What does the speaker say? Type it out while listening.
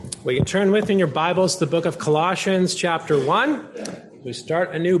We can turn with in your Bibles to the book of Colossians, chapter 1. We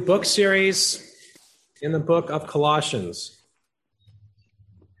start a new book series in the book of Colossians.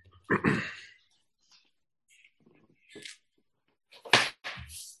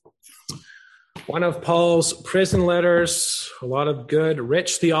 One of Paul's prison letters, a lot of good,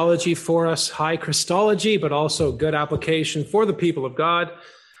 rich theology for us, high Christology, but also good application for the people of God.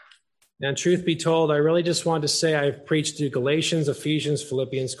 And truth be told, I really just wanted to say I've preached through Galatians, Ephesians,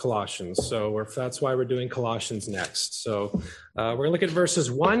 Philippians, Colossians. So that's why we're doing Colossians next. So we're going to look at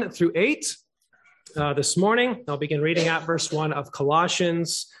verses 1 through 8 this morning. I'll begin reading at verse 1 of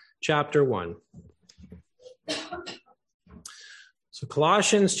Colossians chapter 1. So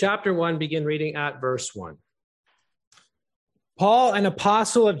Colossians chapter 1, begin reading at verse 1. Paul, an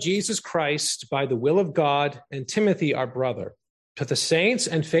apostle of Jesus Christ by the will of God, and Timothy, our brother, to the saints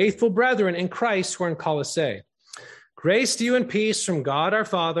and faithful brethren in Christ who are in Colossae. Grace to you and peace from God our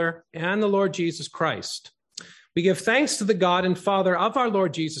Father and the Lord Jesus Christ. We give thanks to the God and Father of our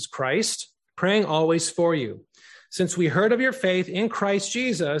Lord Jesus Christ, praying always for you, since we heard of your faith in Christ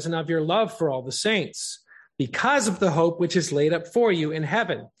Jesus and of your love for all the saints, because of the hope which is laid up for you in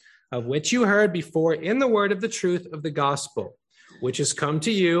heaven, of which you heard before in the word of the truth of the gospel, which has come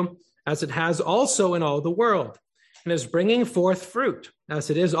to you, as it has also in all the world, and is bringing forth fruit,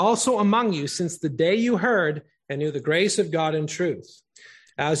 as it is also among you since the day you heard and knew the grace of God in truth.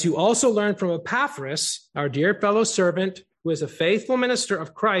 As you also learned from Epaphras, our dear fellow servant, who is a faithful minister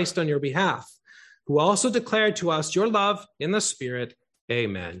of Christ on your behalf, who also declared to us your love in the Spirit.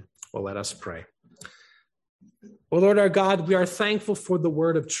 Amen. Well, let us pray. O Lord our God, we are thankful for the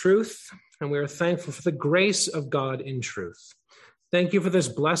word of truth, and we are thankful for the grace of God in truth. Thank you for this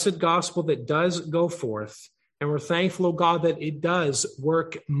blessed gospel that does go forth. And we're thankful, O God, that it does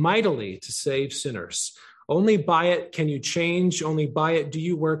work mightily to save sinners. Only by it can you change. Only by it do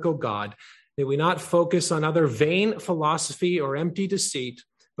you work, O God. May we not focus on other vain philosophy or empty deceit,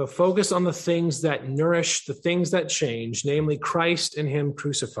 but focus on the things that nourish, the things that change, namely Christ and him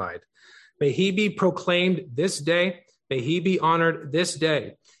crucified. May he be proclaimed this day. May he be honored this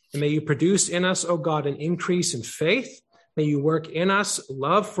day. And may you produce in us, O God, an increase in faith. May you work in us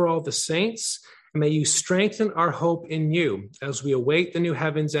love for all the saints. And may you strengthen our hope in you as we await the new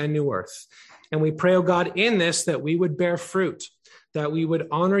heavens and new earth. And we pray, O God, in this that we would bear fruit, that we would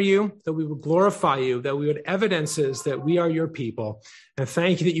honor you, that we would glorify you, that we would evidences that we are your people. And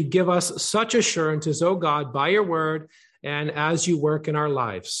thank you that you give us such assurances, O God, by your word and as you work in our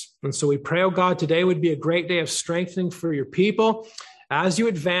lives. And so we pray, O God, today would be a great day of strengthening for your people as you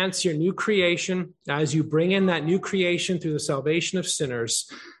advance your new creation, as you bring in that new creation through the salvation of sinners.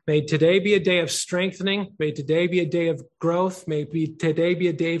 May today be a day of strengthening. May today be a day of growth. May today be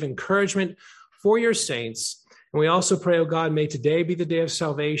a day of encouragement for your saints. And we also pray, oh God, may today be the day of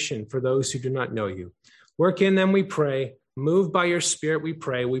salvation for those who do not know you. Work in them, we pray. Move by your Spirit, we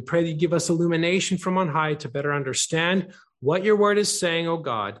pray. We pray that you give us illumination from on high to better understand what your word is saying, oh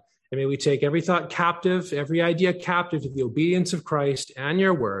God. And may we take every thought captive, every idea captive to the obedience of Christ and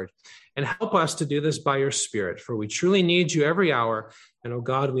your word. And help us to do this by your Spirit, for we truly need you every hour. And, oh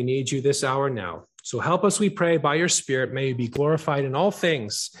God, we need you this hour now. So help us, we pray, by your Spirit. May you be glorified in all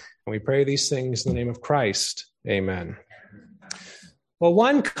things. And we pray these things in the name of Christ. Amen. Well,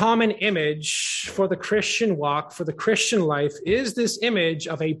 one common image for the Christian walk, for the Christian life, is this image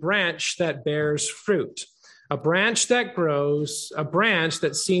of a branch that bears fruit. A branch that grows, a branch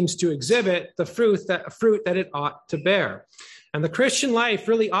that seems to exhibit the fruit that it ought to bear. And the Christian life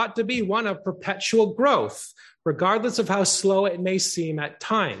really ought to be one of perpetual growth, regardless of how slow it may seem at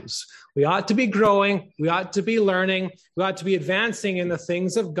times. We ought to be growing, we ought to be learning, we ought to be advancing in the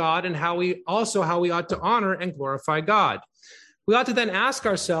things of God, and how we ought to honor and glorify God. We ought to then ask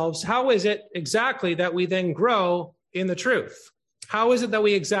ourselves, how is it exactly that we then grow in the truth? How is it that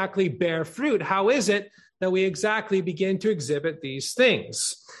we exactly bear fruit? How is it that we exactly begin to exhibit these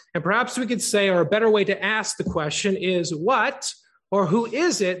things? And perhaps we could say, or a better way to ask the question is, what or who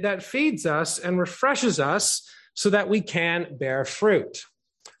is it that feeds us and refreshes us so that we can bear fruit?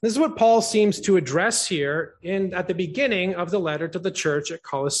 This is what Paul seems to address here at the beginning of the letter to the church at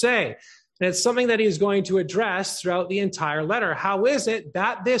Colossae. And it's something that he's going to address throughout the entire letter. How is it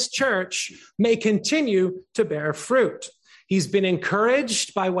that this church may continue to bear fruit? He's been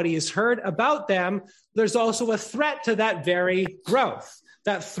encouraged by what he has heard about them. There's also a threat to that very growth,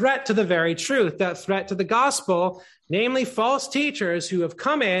 that threat to the very truth, that threat to the gospel, namely false teachers who have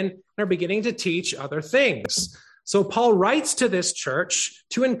come in and are beginning to teach other things. So Paul writes to this church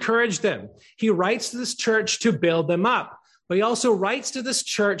to encourage them. He writes to this church to build them up. but he also writes to this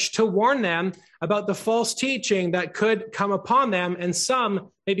church to warn them about the false teaching that could come upon them, and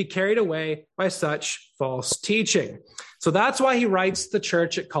some may be carried away by such false teaching. So that's why he writes to the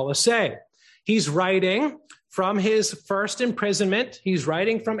church at Colossae. He's writing from his first imprisonment. He's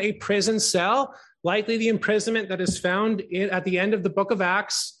writing from a prison cell, likely the imprisonment that is found at the end of the book of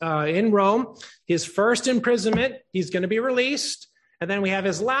Acts in Rome. His first imprisonment, he's going to be released. And then we have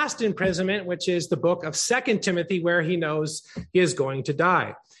his last imprisonment, which is the book of 2 Timothy, where he knows he is going to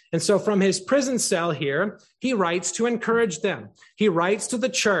die. And so from his prison cell here, he writes to encourage them. He writes to the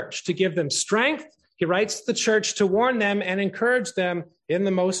church to give them strength. He writes to the church to warn them and encourage them in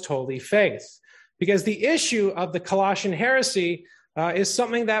the most holy faith. Because the issue of the Colossian heresy is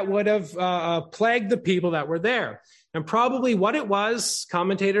something that would have plagued the people that were there. And probably what it was,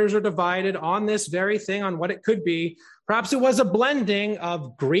 commentators are divided on this very thing, on what it could be. Perhaps it was a blending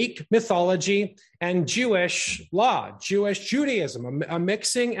of Greek mythology and Jewish law, Jewish Judaism, a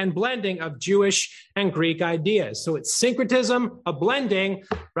mixing and blending of Jewish and Greek ideas. So it's syncretism, a blending,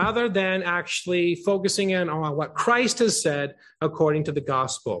 rather than actually focusing in on what Christ has said according to the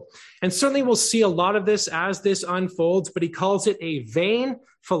gospel. And certainly we'll see a lot of this as this unfolds, but he calls it a vain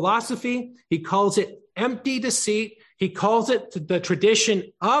philosophy. He calls it empty deceit. He calls it the tradition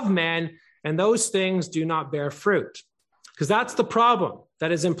of men, and those things do not bear fruit. Because that's the problem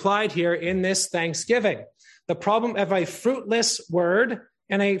that is implied here in this thanksgiving. The problem of a fruitless word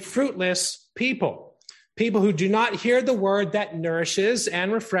and a fruitless people. People who do not hear the word that nourishes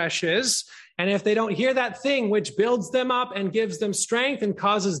and refreshes. And if they don't hear that thing which builds them up and gives them strength and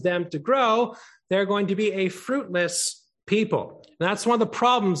causes them to grow, they're going to be a fruitless people. And that's one of the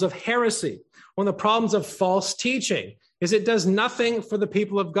problems of heresy. One of the problems of false teaching is it does nothing for the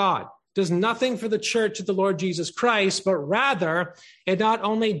people of God. Does nothing for the church of the Lord Jesus Christ, but rather it not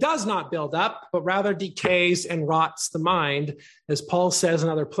only does not build up, but rather decays and rots the mind, as Paul says in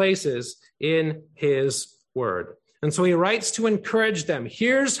other places in his word. And so he writes to encourage them.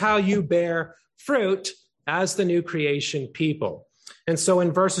 Here's how you bear fruit as the new creation people. And so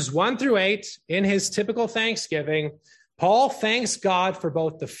in verses 1 through 8, in his typical thanksgiving, Paul thanks God for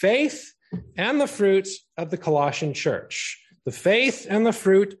both the faith and the fruit of the Colossian church. The faith and the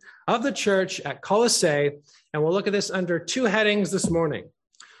fruit of the church at Colossae. And we'll look at this under two headings this morning.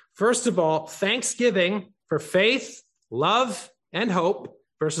 First of all, thanksgiving for faith, love, and hope,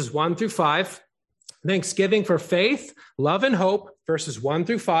 verses 1 through 5. Thanksgiving for faith, love, and hope, verses 1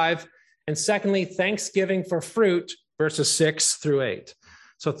 through 5. And secondly, thanksgiving for fruit, verses 6 through 8.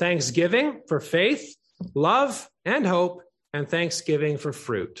 So thanksgiving for faith, love, and hope, and thanksgiving for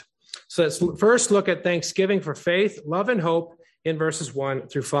fruit. So let's first look at thanksgiving for faith, love, and hope in verses 1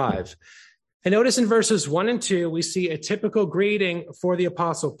 through 5. And notice in verses 1 and 2, we see a typical greeting for the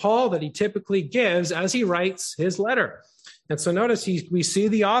Apostle Paul that he typically gives as he writes his letter. And so notice we see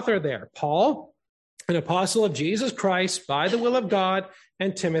the author there, Paul, an apostle of Jesus Christ by the will of God,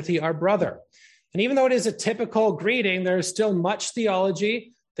 and Timothy, our brother. And even though it is a typical greeting, there is still much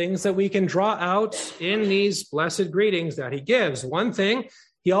theology, things that we can draw out in these blessed greetings that he gives. One thing,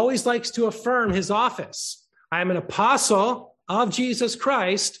 he always likes to affirm his office. I am an apostle of Jesus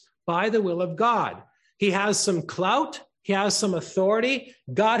Christ by the will of God. He has some clout. He has some authority.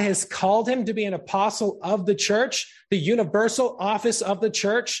 God has called him to be an apostle of the church, the universal office of the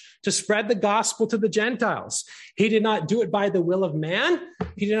church, to spread the gospel to the Gentiles. He did not do it by the will of man.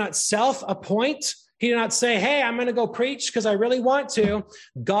 He did not self-appoint. He did not say, hey, I'm going to go preach because I really want to.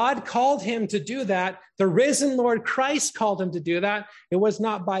 God called him to do that. The risen Lord Christ called him to do that. It was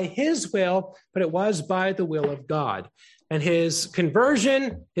not by his will, but it was by the will of God. And his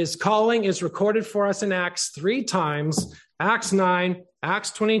conversion, his calling is recorded for us in Acts 3 times, Acts 9, Acts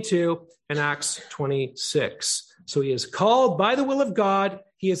 22, and Acts 26. So he is called by the will of God.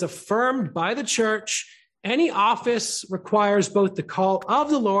 He is affirmed by the church. Any office requires both the call of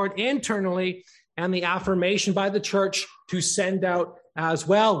the Lord internally and the affirmation by the church to send out as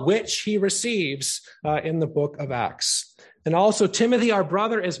well, which he receives in the book of Acts. And also Timothy, our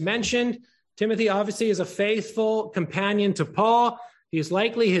brother, is mentioned. Timothy obviously is a faithful companion to Paul. He's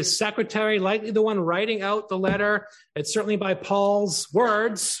likely his secretary, likely the one writing out the letter. It's certainly by Paul's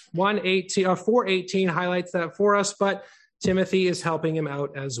words. 4:18 highlights that for us, but Timothy is helping him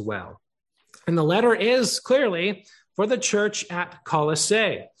out as well. And the letter is clearly for the church at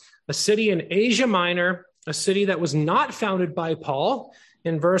Colossae, a city in Asia Minor, a city that was not founded by Paul.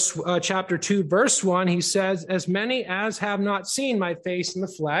 In chapter 2, verse 1, he says, as many as have not seen my face in the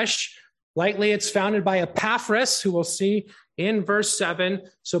flesh. Likely it's founded by Epaphras, who we'll see in verse 7.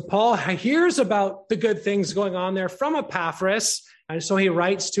 So Paul hears about the good things going on there from Epaphras, and so he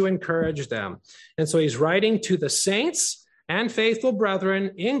writes to encourage them. And so he's writing to the saints, and faithful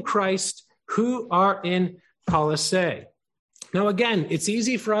brethren in Christ who are in Colossae. Now, again, it's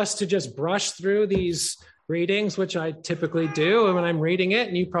easy for us to just brush through these readings, which I typically do when I'm reading it,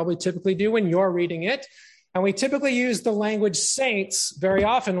 and you probably typically do when you're reading it. And we typically use the language saints very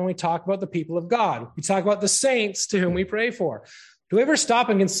often when we talk about the people of God. We talk about the saints to whom we pray for. Do we ever stop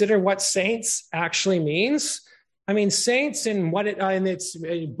and consider what saints actually means? I mean, saints and what it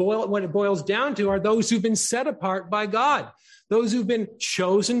boils down to are those who've been set apart by God, those who've been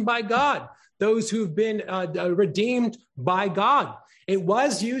chosen by God, those who've been redeemed by God. It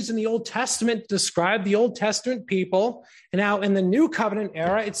was used in the Old Testament to describe the Old Testament people. And now in the New Covenant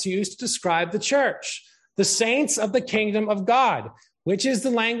era, it's used to describe the church, the saints of the kingdom of God, which is the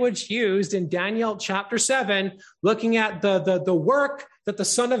language used in Daniel chapter 7, looking at the work that the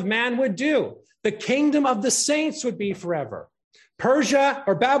Son of Man would do. The kingdom of the saints would be forever. Persia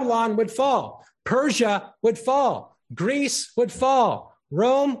or Babylon would fall. Persia would fall. Greece would fall.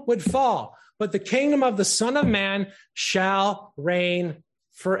 Rome would fall. But the kingdom of the Son of Man shall reign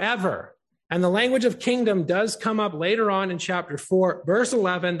forever. And the language of kingdom does come up later on in chapter 4, verse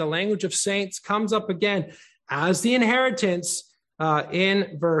 11. The language of saints comes up again as the inheritance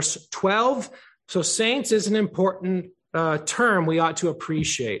in verse 12. So saints is an important term we ought to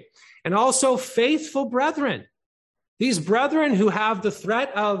appreciate. And also faithful brethren. These brethren who have the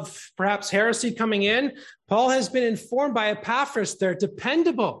threat of perhaps heresy coming in, Paul has been informed by Epaphras they're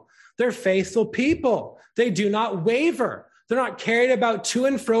dependable. They're faithful people. They do not waver. They're not carried about to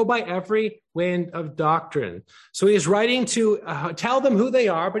and fro by every wind of doctrine. So he is writing to tell them who they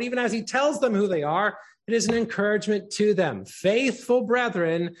are, but even as he tells them who they are, it is an encouragement to them. Faithful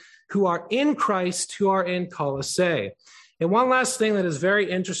brethren who are in Christ, who are in Colossae. And one last thing that is very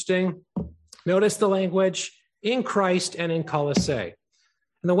interesting, notice the language in Christ and in Colossae.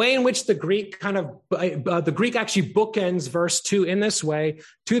 And the way in which the Greek actually bookends verse 2 in this way,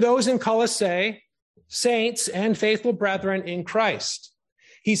 to those in Colossae, saints and faithful brethren in Christ.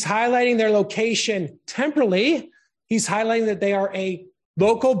 He's highlighting their location temporally. He's highlighting that they are a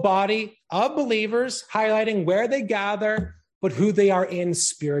local body of believers, highlighting where they gather, but who they are in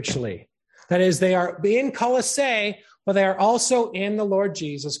spiritually. That is, they are in Colossae, but they are also in the Lord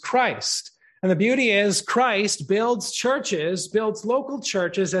Jesus Christ. And the beauty is Christ builds churches, builds local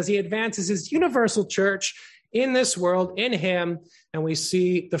churches as he advances his universal church in this world, in him. And we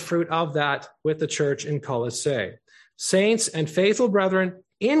see the fruit of that with the church in Colossae. Saints and faithful brethren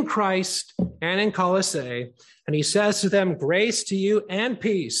in Christ and in Colossae. And he says to them, grace to you and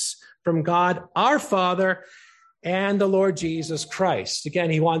peace from God our Father and the Lord Jesus Christ. Again,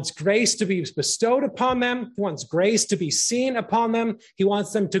 he wants grace to be bestowed upon them. He wants grace to be seen upon them. He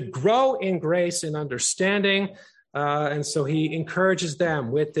wants them to grow in grace and understanding. And so he encourages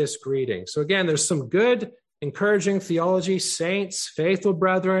them with this greeting. So again, there's some good, encouraging theology. Saints, faithful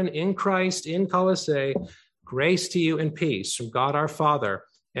brethren in Christ, in Colossae, grace to you and peace from God our Father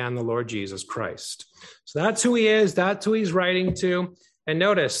and the Lord Jesus Christ. So that's who he is. That's who he's writing to. And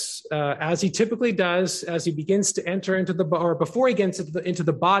notice, as he typically does, as he begins to enter into before he gets into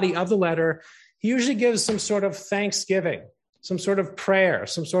the body of the letter, he usually gives some sort of thanksgiving, some sort of prayer,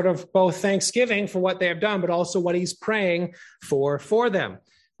 some sort of both thanksgiving for what they have done, but also what he's praying for them.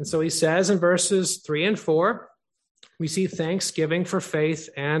 And so he says in verses 3 and 4, we see thanksgiving for faith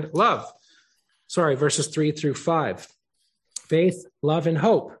and love. Verses 3 through 5. Faith, love, and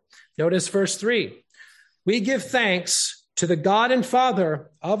hope. Notice verse 3. We give thanks to the God and Father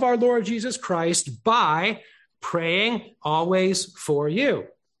of our Lord Jesus Christ by praying always for you.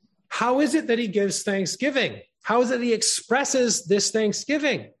 How is it that he gives thanksgiving? How is it he expresses this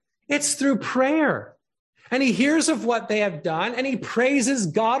thanksgiving? It's through prayer. And he hears of what they have done, and he praises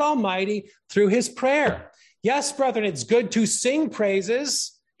God Almighty through his prayer. Yes, brethren, it's good to sing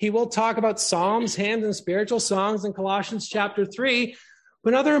praises. He will talk about psalms, hymns, and spiritual songs in Colossians chapter 3.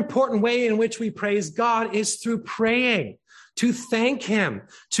 But another important way in which we praise God is through praying, to thank him,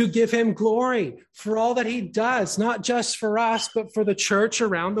 to give him glory for all that he does, not just for us, but for the church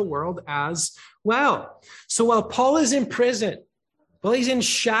around the world as well. So while Paul is in prison, while he's in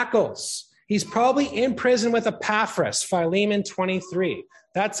shackles, he's probably in prison with Epaphras, Philemon 23.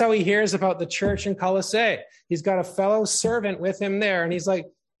 That's how he hears about the church in Colossae. He's got a fellow servant with him there, and he's like,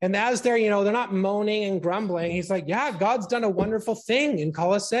 and as they're not moaning and grumbling, he's like, yeah, God's done a wonderful thing in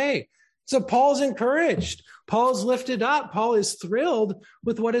Colossae. So Paul's encouraged. Paul's lifted up. Paul is thrilled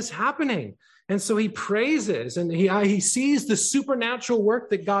with what is happening. And so he praises and he sees the supernatural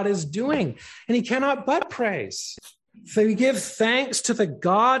work that God is doing, and he cannot but praise. So we give thanks to the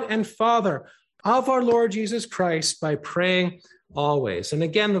God and Father of our Lord Jesus Christ by praying always. And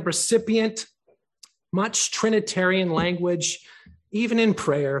again, the recipient much Trinitarian language, even in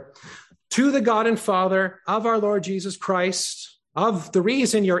prayer. To the God and Father of our Lord Jesus Christ, of the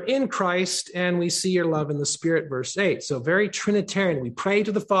reason you're in Christ, and we see your love in the Spirit, verse 8. So very Trinitarian. We pray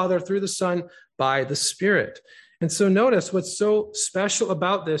to the Father through the Son by the Spirit. And so notice what's so special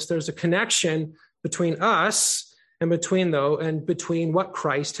about this. There's a connection between us and between what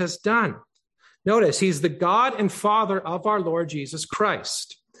Christ has done. Notice he's the God and Father of our Lord Jesus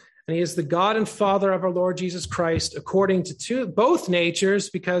Christ. And he is the God and Father of our Lord Jesus Christ according to both natures,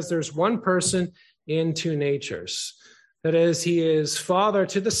 because there's one person in two natures. That is, he is Father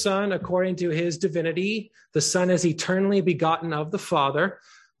to the Son according to his divinity. The Son is eternally begotten of the Father.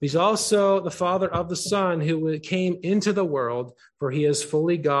 He's also the Father of the Son who came into the world, for he is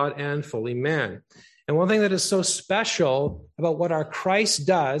fully God and fully man. And one thing that is so special about what our Christ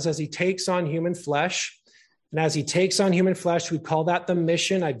does as he takes on human flesh, and as he takes on human flesh, we call that the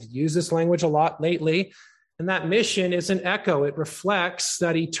mission. I've used this language a lot lately. And that mission is an echo. It reflects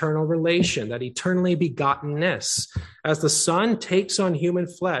that eternal relation, that eternally begottenness. As the Son takes on human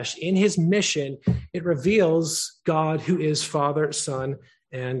flesh in his mission, it reveals God who is Father, Son,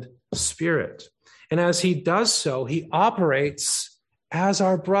 and Spirit. And as he does so, he operates as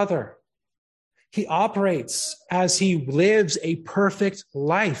our brother. He operates as he lives a perfect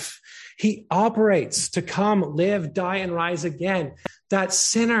life. He operates to come, live, die, and rise again, that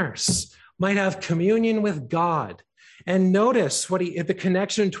sinners might have communion with God. And notice the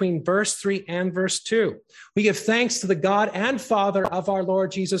connection between verse 3 and verse 2. We give thanks to the God and Father of our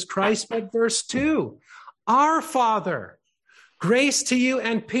Lord Jesus Christ, but verse 2, our Father, grace to you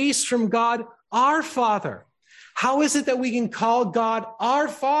and peace from God, our Father. How is it that we can call God our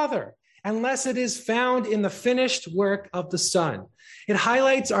Father unless it is found in the finished work of the Son? It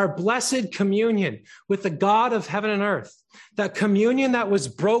highlights our blessed communion with the God of heaven and earth, that communion that was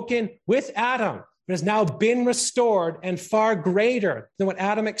broken with Adam, but has now been restored and far greater than what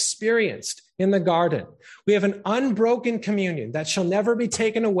Adam experienced in the garden. We have an unbroken communion that shall never be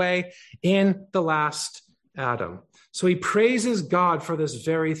taken away in the last Adam. So he praises God for this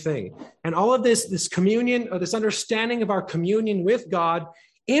very thing. And all of this communion, or this understanding of our communion with God,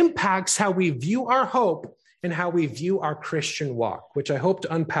 impacts how we view our hope and how we view our Christian walk, which I hope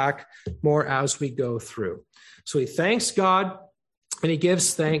to unpack more as we go through. So he thanks God, and he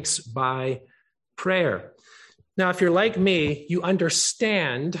gives thanks by prayer. Now, if you're like me, you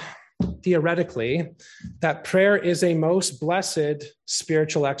understand theoretically that prayer is a most blessed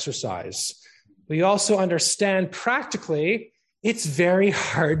spiritual exercise. We also understand practically it's very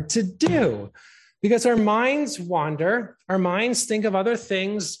hard to do because our minds wander, our minds think of other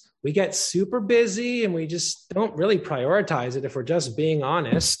things. We get super busy and we just don't really prioritize it if we're just being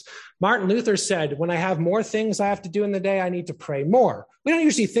honest. Martin Luther said, when I have more things I have to do in the day, I need to pray more. We don't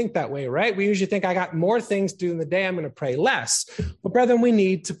usually think that way, right? We usually think I got more things to do in the day, I'm going to pray less. But brethren, we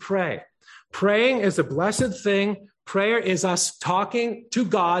need to pray. Praying is a blessed thing. Prayer is us talking to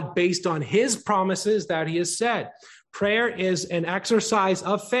God based on his promises that he has said. Prayer is an exercise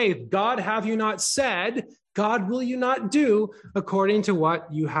of faith. God, have you not said? God, will you not do according to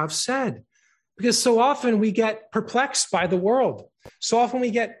what you have said? Because so often we get perplexed by the world. So often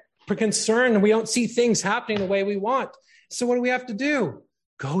we get concerned and we don't see things happening the way we want. So what do we have to do?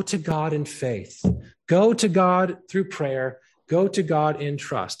 Go to God in faith. Go to God through prayer. Go to God in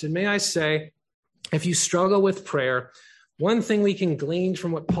trust. And may I say, if you struggle with prayer, one thing we can glean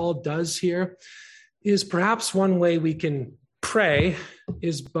from what Paul does here is perhaps one way we can pray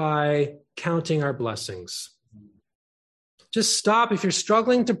is by counting our blessings. Just stop. If you're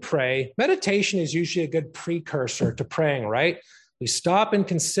struggling to pray, meditation is usually a good precursor to praying, right? We stop and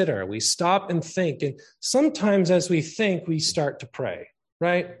consider, we stop and think. And sometimes as we think, we start to pray,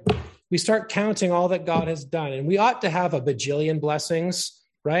 right? We start counting all that God has done. And we ought to have a bajillion blessings,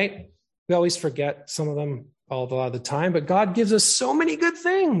 right? We always forget some of them a lot of the time, but God gives us so many good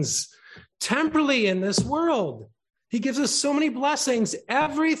things temporally in this world. He gives us so many blessings.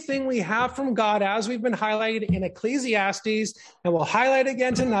 Everything we have from God, as we've been highlighted in Ecclesiastes, and we'll highlight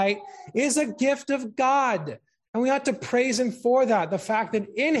again tonight, is a gift of God. And we ought to praise him for that, the fact that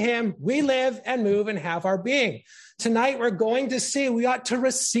in him we live and move and have our being. Tonight we're going to see we ought to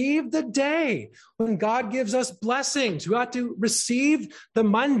receive the day when God gives us blessings. We ought to receive the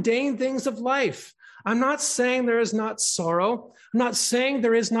mundane things of life. I'm not saying there is not sorrow. I'm not saying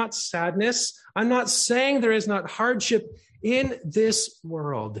there is not sadness. I'm not saying there is not hardship in this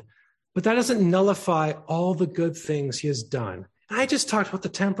world. But that doesn't nullify all the good things he has done. And I just talked about the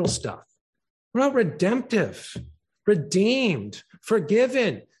temporal stuff. We're not redemptive, redeemed,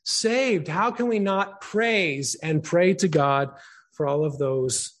 forgiven, saved. How can we not praise and pray to God for all of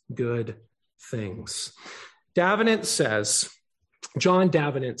those good things. John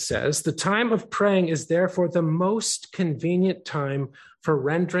Davenant says, the time of praying is therefore the most convenient time for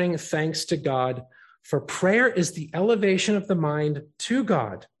rendering thanks to God, for prayer is the elevation of the mind to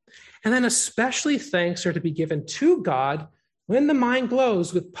God. And then especially thanks are to be given to God when the mind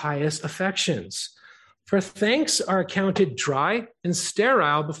glows with pious affections. For thanks are accounted dry and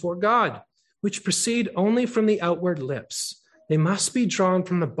sterile before God, which proceed only from the outward lips. They must be drawn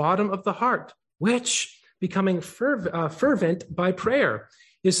from the bottom of the heart, which, becoming fervent by prayer,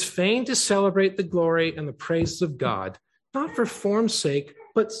 is fain to celebrate the glory and the praises of God, not for form's sake,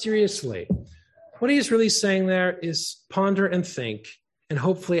 but seriously. What he's really saying there is ponder and think. And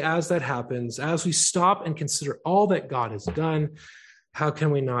hopefully as that happens, as we stop and consider all that God has done, how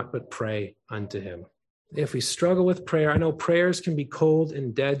can we not but pray unto him? If we struggle with prayer, I know prayers can be cold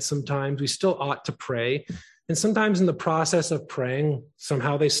and dead sometimes. We still ought to pray. And sometimes in the process of praying,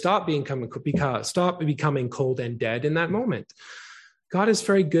 somehow they stop becoming cold and dead in that moment. God is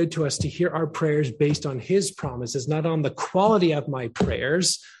very good to us to hear our prayers based on his promises, not on the quality of my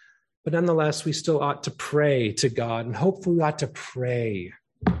prayers, but nonetheless, we still ought to pray to God, and hopefully we ought to pray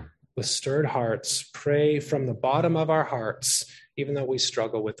with stirred hearts, pray from the bottom of our hearts, even though we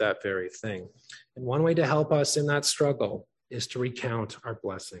struggle with that very thing. And one way to help us in that struggle is to recount our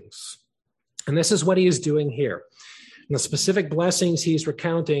blessings. And this is what he is doing here. And the specific blessings he's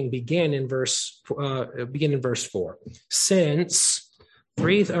recounting begin in verse 4. Since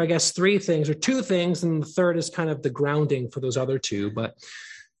three things, or two things, and the third is kind of the grounding for those other two. But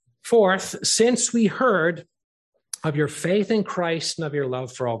fourth, since we heard of your faith in Christ and of your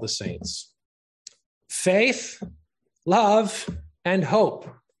love for all the saints. Faith, love, and hope.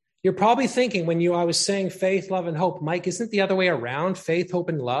 You're probably thinking when I was saying faith, love, and hope, Mike, isn't it the other way around? Faith, hope,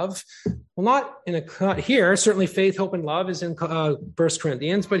 and love? Well, not here. Certainly faith, hope, and love is in 1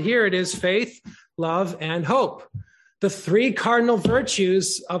 Corinthians, but here it is faith, love, and hope. The three cardinal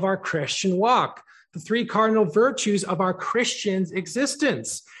virtues of our Christian walk, the three cardinal virtues of our Christian's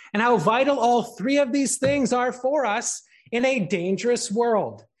existence, and how vital all three of these things are for us in a dangerous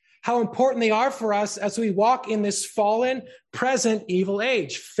world. How important they are for us as we walk in this fallen, present, evil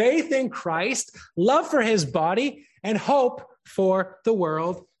age. Faith in Christ, love for his body, and hope for the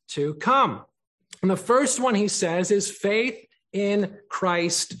world to come. And the first one he says is faith in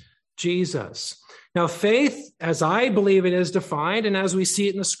Christ Jesus. Now, faith, as I believe it is defined, and as we see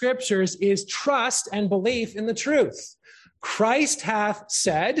it in the scriptures, is trust and belief in the truth. Christ hath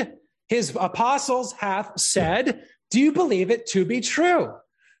said, his apostles hath said, do you believe it to be true?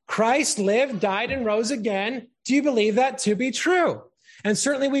 Christ lived, died, and rose again. Do you believe that to be true? And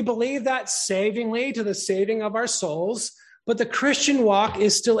certainly we believe that savingly to the saving of our souls, but the Christian walk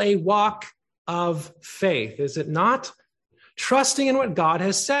is still a walk of faith, is it not? Trusting in what God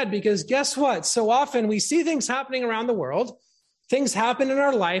has said, because guess what? So often we see things happening around the world, things happen in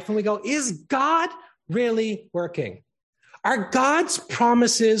our life, and we go, is God really working? Are God's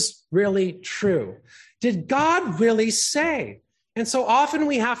promises really true? Did God really say? And so often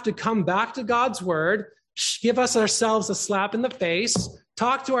we have to come back to God's word, give ourselves a slap in the face,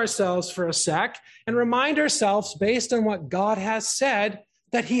 talk to ourselves for a sec, and remind ourselves based on what God has said,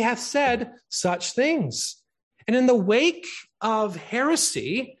 that he hath said such things. And in the wake of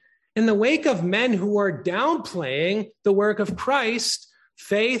heresy, in the wake of men who are downplaying the work of Christ,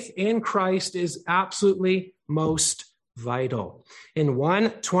 faith in Christ is absolutely most vital. In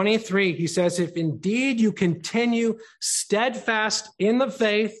 1:23, he says, if indeed you continue steadfast in the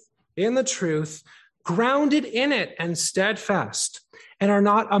faith, in the truth, grounded in it and steadfast, and are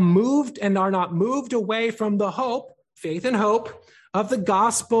not moved away from the hope, faith and hope, of the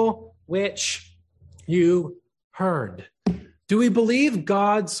gospel which you heard. Do we believe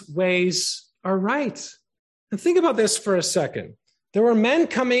God's ways are right? And think about this for a second. There were men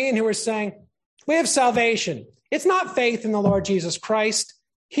coming in who were saying, we have salvation. It's not faith in the Lord Jesus Christ.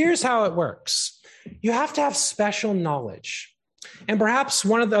 Here's how it works. You have to have special knowledge. And perhaps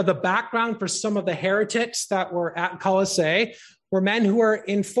one of the background for some of the heretics that were at Colossae were men who were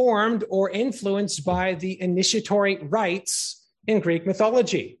informed or influenced by the initiatory rites in Greek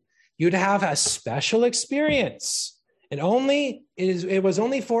mythology. You'd have a special experience. And it was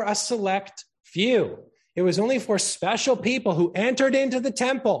only for a select few. It was only for special people who entered into the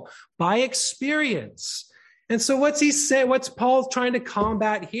temple by experience. And so what's he say? What's Paul trying to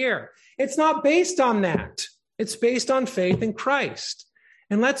combat here? It's not based on that. It's based on faith in Christ.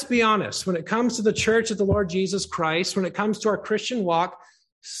 And let's be honest, when it comes to the church of the Lord Jesus Christ, when it comes to our Christian walk,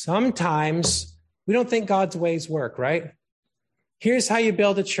 sometimes we don't think God's ways work, right? Here's how you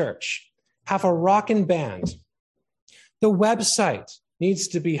build a church. Have a rockin' band. The website needs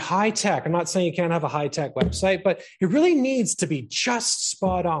to be high tech. I'm not saying you can't have a high tech website, but it really needs to be just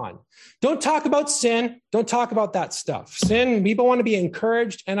spot on. Don't talk about sin. Don't talk about that stuff. Sin, people want to be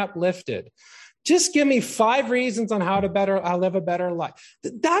encouraged and uplifted. Just give me 5 reasons on how to live a better life.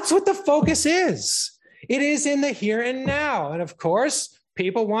 That's what the focus is. It is in the here and now. And of course,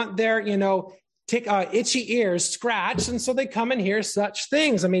 people want their, itchy ears scratched. And so they come and hear such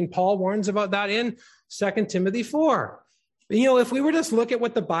things. I mean, Paul warns about that in 2 Timothy 4. If we were just look at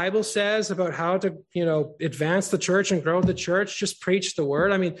what the Bible says about how to, advance the church and grow the church, just preach the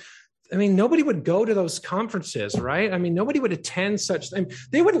word. I mean, nobody would go to those conferences, right? I mean, nobody would attend such.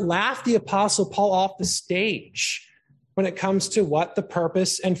 They would laugh the Apostle Paul off the stage when it comes to what the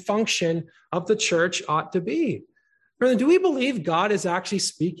purpose and function of the church ought to be. Brother, do we believe God is actually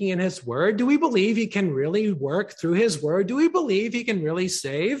speaking in his word? Do we believe he can really work through his word? Do we believe he can really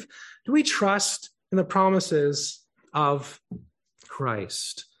save? Do we trust in the promises of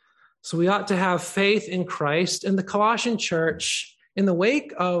Christ? So we ought to have faith in Christ. And the Colossian church, in the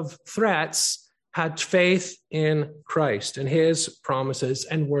wake of threats, had faith in Christ and his promises,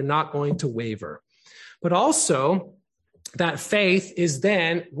 and were not going to waver. But also, that faith is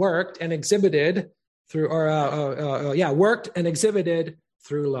then worked and exhibited through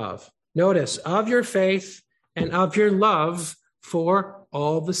love. Notice, of your faith and of your love for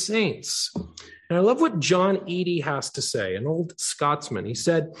all the saints. And I love what John Eadie has to say, an old Scotsman. He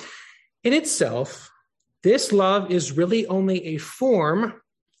said, in itself, this love is really only a form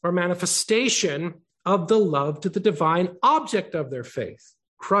or manifestation of the love to the divine object of their faith,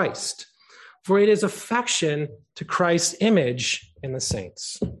 Christ. For it is affection to Christ's image in the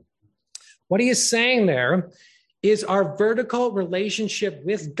saints. What he is saying there is our vertical relationship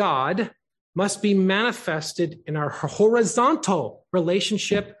with God must be manifested in our horizontal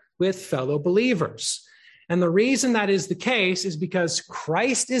relationship with fellow believers. And the reason that is the case is because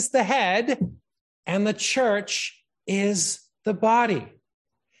Christ is the head and the church is the body.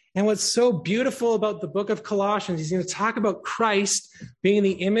 And what's so beautiful about the book of Colossians, he's going to talk about Christ being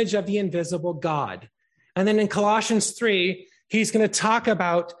the image of the invisible God. And then in Colossians 3, he's going to talk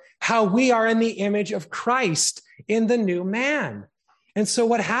about how we are in the image of Christ in the new man. And so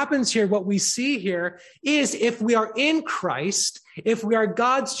what happens here, what we see here is if we are in Christ, if we are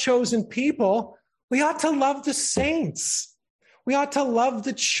God's chosen people, we ought to love the saints. We ought to love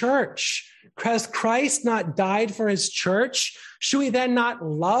the church. Has Christ not died for his church? Should we then not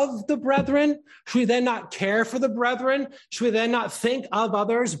love the brethren? Should we then not care for the brethren? Should we then not think of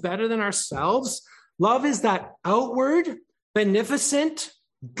others better than ourselves? Love is that outward, beneficent,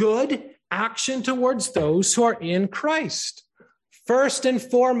 good action towards those who are in Christ. First and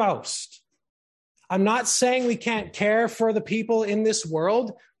foremost, I'm not saying we can't care for the people in this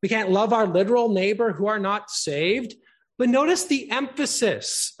world. We can't love our literal neighbor who are not saved. But notice the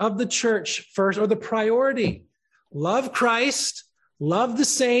emphasis of the church first, or the priority. Love Christ, love the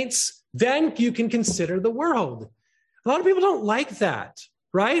saints, then you can consider the world. A lot of people don't like that,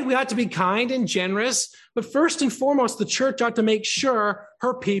 right? We ought to be kind and generous, but first and foremost, the church ought to make sure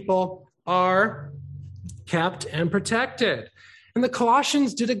her people are kept and protected. And the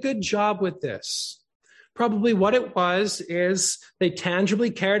Colossians did a good job with this. Probably what it was is they tangibly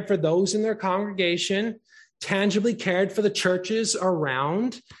cared for those in their congregation, tangibly cared for the churches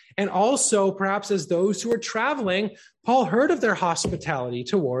around, and also perhaps as those who were traveling, Paul heard of their hospitality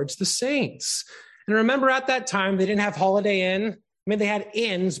towards the saints. And remember at that time, they didn't have Holiday Inn. I mean, they had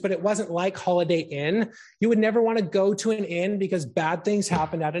inns, but it wasn't like Holiday Inn. You would never want to go to an inn because bad things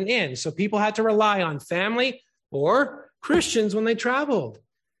happened at an inn. So people had to rely on family or Christians when they traveled.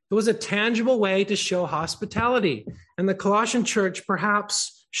 It was a tangible way to show hospitality. And the Colossian church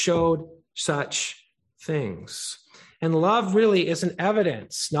perhaps showed such things. And love really is an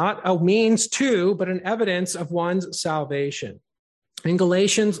evidence, not a means to, but an evidence of one's salvation. In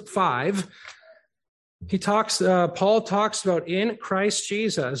Galatians 5, Paul talks about in Christ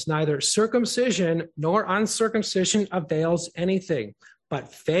Jesus, neither circumcision nor uncircumcision avails anything,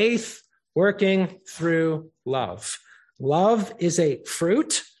 but faith working through love. Love is a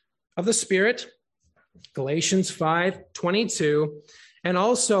fruit of the Spirit, Galatians 5:22. And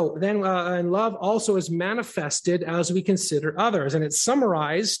also, then, and love also is manifested as we consider others. And it's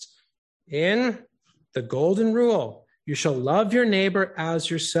summarized in the golden rule. You shall love your neighbor as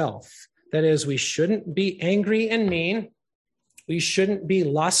yourself. That is, we shouldn't be angry and mean. We shouldn't be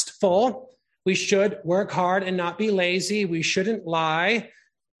lustful. We should work hard and not be lazy. We shouldn't lie.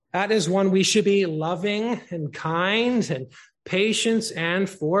 That is one we should be loving and kind and patience and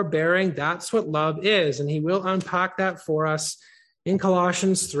forbearing. That's what love is. And he will unpack that for us in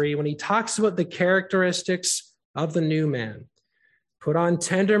Colossians 3 when he talks about the characteristics of the new man. Put on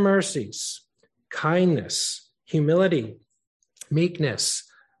tender mercies, kindness, humility, meekness,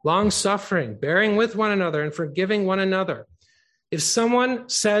 long-suffering, bearing with one another and forgiving one another. If someone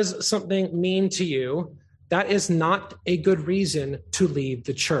says something mean to you, that is not a good reason to leave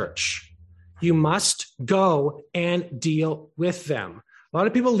the church. You must go and deal with them. A lot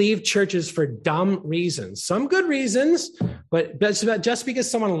of people leave churches for dumb reasons, some good reasons, but just because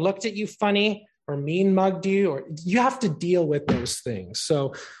someone looked at you funny or mean mugged you, or you have to deal with those things.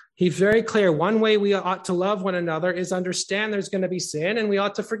 So he's very clear. One way we ought to love one another is understand there's going to be sin, and we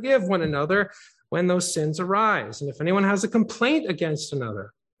ought to forgive one another when those sins arise. And if anyone has a complaint against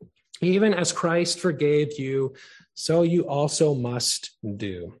another, even as Christ forgave you, so you also must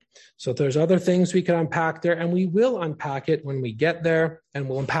do. So there's other things we can unpack there, and we will unpack it when we get there, and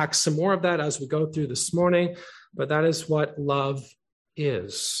we'll unpack some more of that as we go through this morning. But that is what love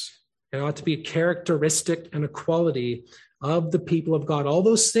is. It ought to be a characteristic and a quality of the people of God. All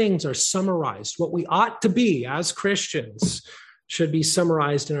those things are summarized. What we ought to be as Christians should be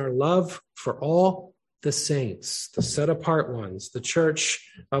summarized in our love for all the saints, the set apart ones, the church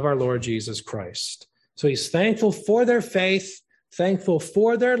of our Lord Jesus Christ. So he's thankful for their faith, thankful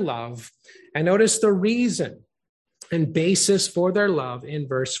for their love, and notice the reason and basis for their love in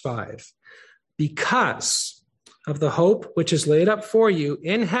verse 5. Because of the hope which is laid up for you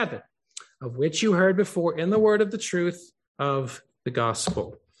in heaven, of which you heard before in the word of the truth of the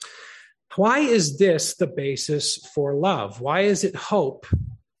gospel. Why is this the basis for love? Why is it hope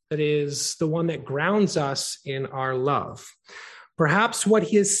that is the one that grounds us in our love? Perhaps what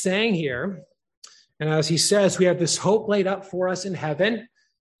he is saying here, and as he says, we have this hope laid up for us in heaven.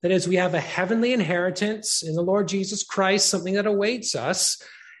 That is, we have a heavenly inheritance in the Lord Jesus Christ, something that awaits us.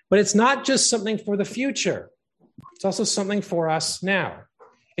 But it's not just something for the future. It's also something for us now.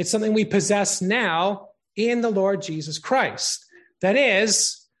 It's something we possess now in the Lord Jesus Christ. That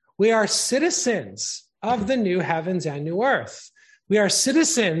is, we are citizens of the new heavens and new earth. We are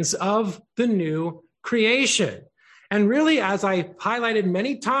citizens of the new creation. And really, as I highlighted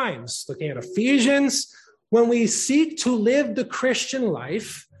many times, looking at Ephesians, when we seek to live the Christian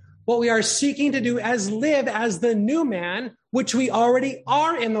life, what we are seeking to do is live as the new man, which we already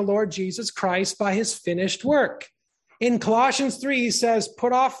are in the Lord Jesus Christ by his finished work. In Colossians 3, he says,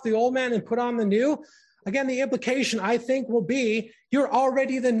 put off the old man and put on the new. Again, the implication, I think, will be you're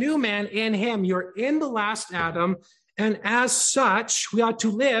already the new man in him. You're in the last Adam. And as such, we ought to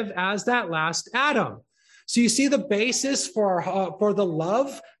live as that last Adam. So you see the basis for the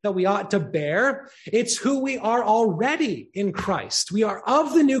love that we ought to bear. It's who we are already in Christ. We are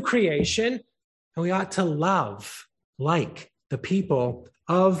of the new creation, and we ought to love like the people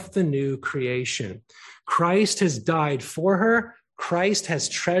of the new creation. Christ has died for her. Christ has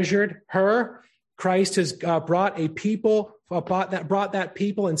treasured her. Christ has brought that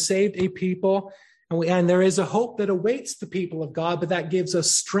people and saved a people. And there is a hope that awaits the people of God, but that gives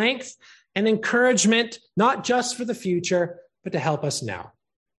us strength and encouragement, not just for the future, but to help us now.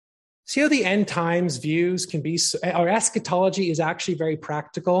 See how the end times views can be, our eschatology is actually very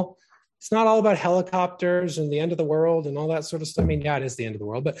practical. It's not all about helicopters and the end of the world and all that sort of stuff. I mean, yeah, it is the end of the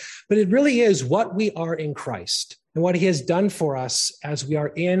world, but it really is what we are in Christ and what he has done for us as we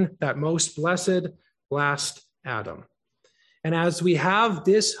are in that most blessed last Adam. And as we have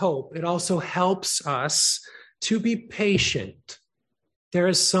this hope, it also helps us to be patient. There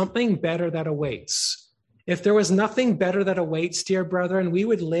is something better that awaits. If there was nothing better that awaits, dear brethren, we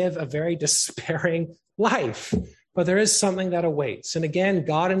would live a very despairing life. But there is something that awaits. And again,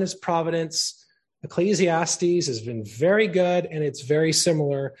 God in his providence, Ecclesiastes has been very good, and it's very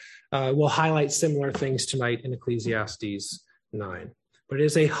similar. We'll highlight similar things tonight in Ecclesiastes 9. But it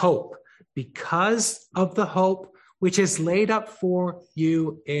is a hope because of the hope which is laid up for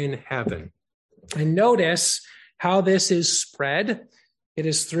you in heaven. And notice how this is spread. It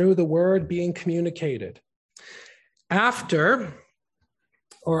is through the word being communicated. After,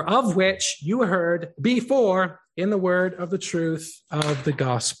 or of which you heard before in the word of the truth of the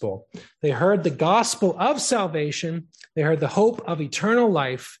gospel. They heard the gospel of salvation. They heard the hope of eternal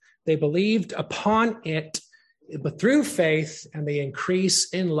life. They believed upon it, but through faith, and they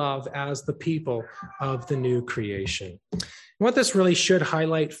increase in love as the people of the new creation. And what this really should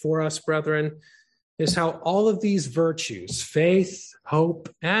highlight for us, brethren, is how all of these virtues, faith, hope,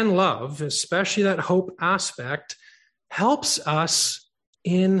 and love, especially that hope aspect, helps us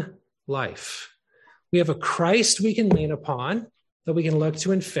in life. We have a Christ we can lean upon, that we can look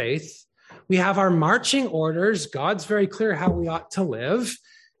to in faith. We have our marching orders. God's very clear how we ought to live.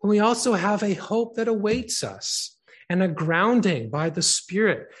 And we also have a hope that awaits us, and a grounding by the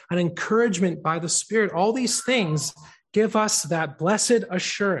Spirit, an encouragement by the Spirit. All these things give us that blessed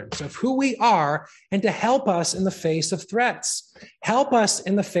assurance of who we are and to help us in the face of threats, help us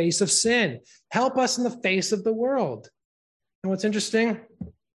in the face of sin, help us in the face of the world. And what's interesting?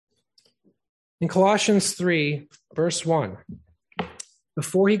 In Colossians 3, verse 1,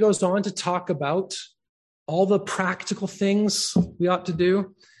 before he goes on to talk about all the practical things we ought to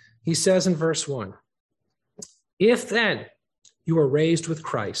do, he says in verse 1, if then you are raised with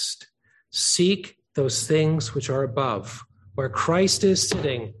Christ, seek those things which are above, where Christ is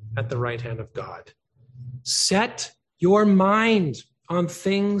sitting at the right hand of God. Set your mind on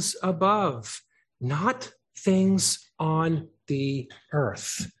things above, not things on the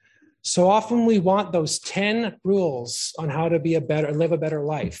earth. So often we want those 10 rules on how to live a better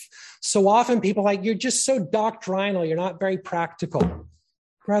life. So often people are like, you're just so doctrinal, you're not very practical.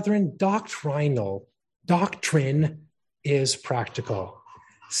 Brethren, doctrine is practical.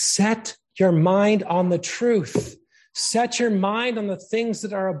 Set your mind on the truth. Set your mind on the things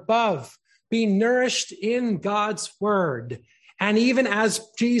that are above. Be nourished in God's word. And even as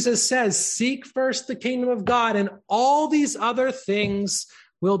Jesus says, seek first the kingdom of God, and all these other things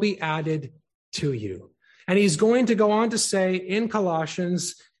will be added to you. And he's going to go on to say in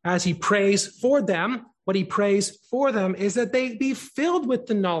Colossians, as he prays for them, what he prays for them is that they be filled with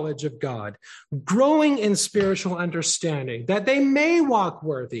the knowledge of God, growing in spiritual understanding, that they may walk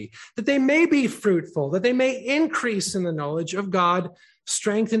worthy, that they may be fruitful, that they may increase in the knowledge of God,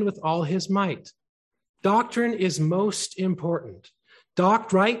 strengthened with all his might. Doctrine is most important.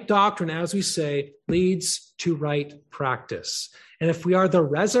 Right doctrine, as we say, leads to right practice. And if we are the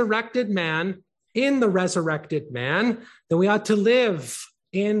resurrected man in the resurrected man, then we ought to live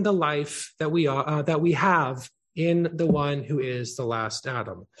in the life that we have in the one who is the last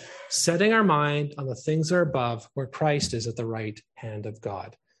Adam, setting our mind on the things that are above, where Christ is at the right hand of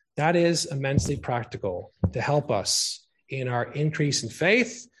God. That is immensely practical to help us in our increase in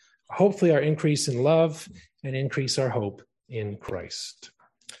faith, hopefully our increase in love, and increase our hope in Christ.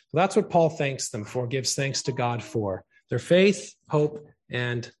 So that's what Paul thanks them for, gives thanks to God for their faith, hope,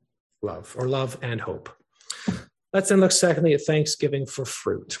 and love, or love and hope. Let's then look secondly at thanksgiving for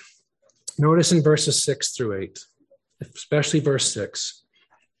fruit. Notice in verses 6 through 8, especially verse 6,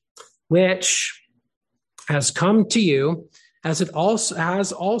 which has come to you as it also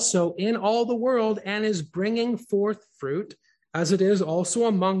has also in all the world, and is bringing forth fruit, as it is also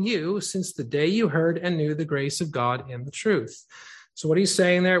among you, since the day you heard and knew the grace of God in the truth. So what he's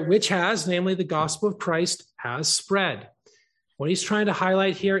saying there, which has, namely the gospel of Christ, has spread. What he's trying to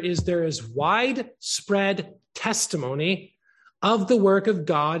highlight here is there is widespread testimony of the work of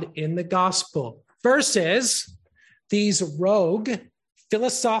God in the gospel versus these rogue,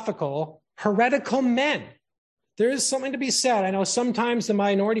 philosophical, heretical men. There is something to be said. I know sometimes the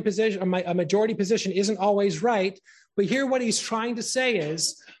minority position, a majority position isn't always right, but here what he's trying to say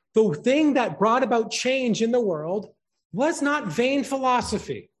is the thing that brought about change in the world was not vain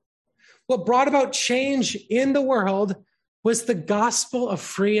philosophy. What brought about change in the world was the gospel of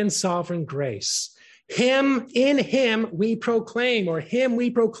free and sovereign grace. In him we proclaim, or him we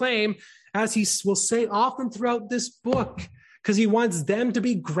proclaim, as he will say often throughout this book, because he wants them to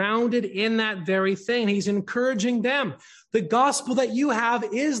be grounded in that very thing. He's encouraging them. The gospel that you have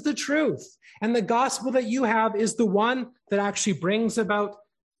is the truth, and the gospel that you have is the one that actually brings about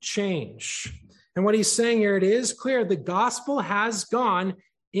change. And what he's saying here, it is clear the gospel has gone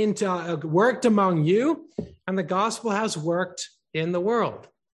into worked among you, and the gospel has worked in the world.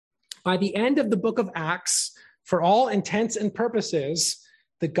 By the end of the book of Acts, for all intents and purposes,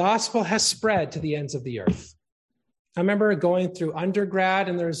 the gospel has spread to the ends of the earth. I remember going through undergrad,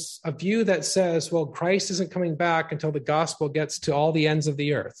 and there's a view that says, well, Christ isn't coming back until the gospel gets to all the ends of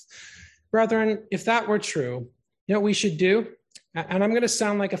the earth. Brethren, if that were true, you know what we should do? And I'm going to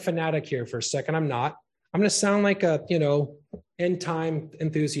sound like a fanatic here for a second. I'm not. I'm going to sound like a, end time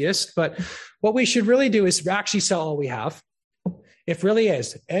enthusiast. But what we should really do is actually sell all we have. It really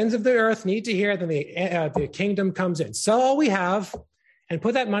is. Ends of the earth need to hear, then the kingdom comes in. Sell all we have and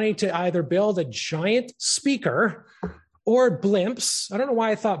put that money to either build a giant speaker or blimps. I don't know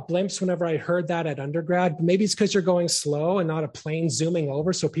why I thought blimps whenever I heard that at undergrad. Maybe it's because you're going slow and not a plane zooming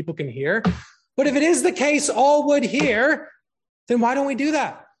over so people can hear. But if it is the case, all would hear, then why don't we do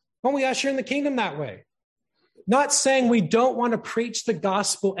that? Why don't we usher in the kingdom that way? Not saying we don't want to preach the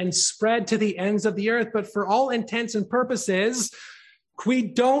gospel and spread to the ends of the earth, but for all intents and purposes, we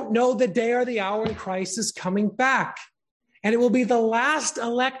don't know the day or the hour when Christ is coming back. And it will be the last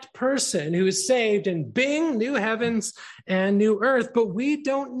elect person who is saved in bing, new heavens and new earth. But we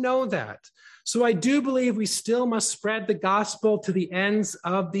don't know that. So I do believe we still must spread the gospel to the ends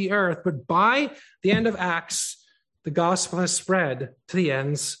of the earth. But by the end of Acts, the gospel has spread to the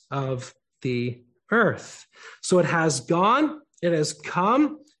ends of the earth. So it has gone, it has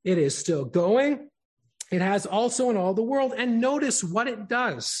come, it is still going. It has also in all the world. And notice what it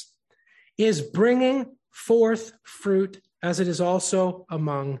does is bringing forth fruit, as it is also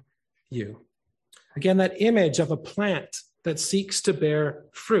among you. Again, that image of a plant that seeks to bear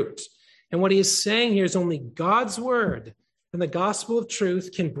fruit. And what he is saying here is only God's word and the gospel of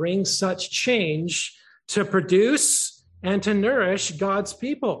truth can bring such change to produce and to nourish God's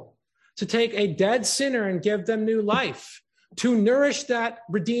people, to take a dead sinner and give them new life, to nourish that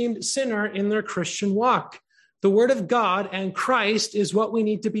redeemed sinner in their Christian walk. The word of God and Christ is what we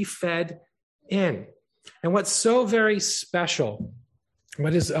need to be fed in. And what's so very special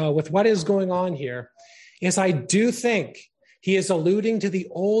with what is going on here is I do think he is alluding to the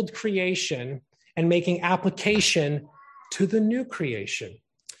old creation and making application to the new creation.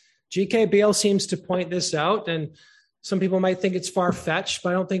 G.K. Beale seems to point this out, and some people might think it's far-fetched, but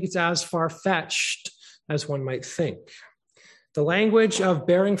I don't think it's as far-fetched as one might think. The language of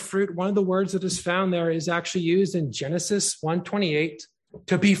bearing fruit, one of the words that is found there is actually used in Genesis 1:28,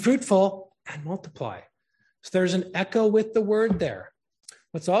 to be fruitful and multiply. So there's an echo with the word there.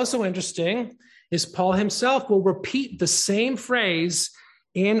 What's also interesting is Paul himself will repeat the same phrase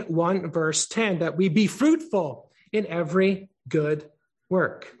in 1 verse 10, that we be fruitful in every good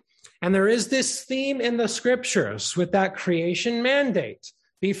work. And there is this theme in the scriptures with that creation mandate: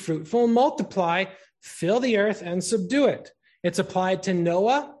 be fruitful, multiply, fill the earth and subdue it. It's applied to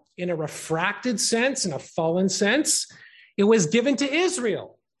Noah in a refracted sense, in a fallen sense. It was given to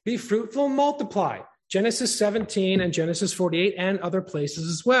Israel: be fruitful, multiply. Genesis 17 and Genesis 48 and other places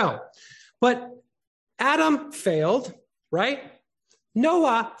as well. But Adam failed, right?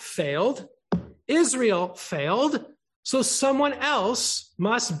 Noah failed. Israel failed. So someone else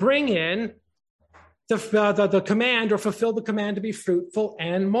must bring in the command or fulfill the command to be fruitful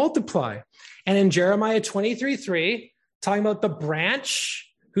and multiply. And in Jeremiah 23:3, talking about the branch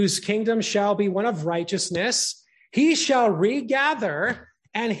whose kingdom shall be one of righteousness, he shall regather,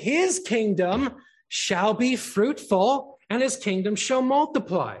 and his kingdom shall be fruitful, and his kingdom shall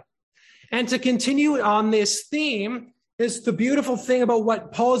multiply. And to continue on this theme is the beautiful thing about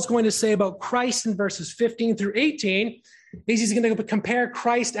what Paul is going to say about Christ in verses 15 through 18, is he's going to compare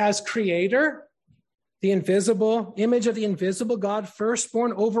Christ as creator, the invisible image of the invisible God,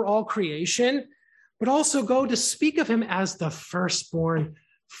 firstborn over all creation, but also go to speak of him as the firstborn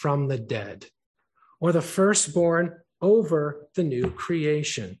from the dead, or the firstborn over the new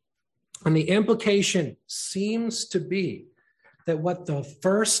creation. And the implication seems to be that what the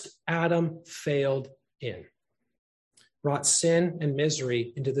first Adam failed in brought sin and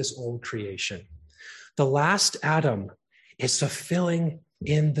misery into this old creation. The last Adam is fulfilling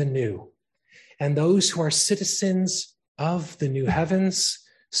in the new. And those who are citizens of the new heavens,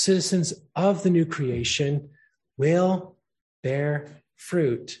 citizens of the new creation, will bear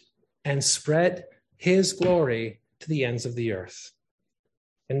fruit and spread his glory to the ends of the earth.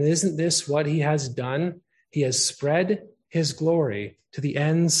 And isn't this what he has done? He has spread his glory to the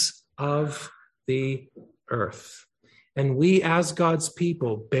ends of the earth. And we, as God's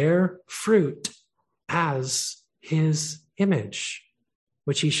people, bear fruit as his image,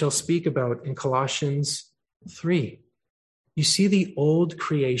 which he shall speak about in Colossians 3. You see, the old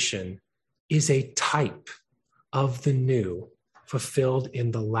creation is a type of the new fulfilled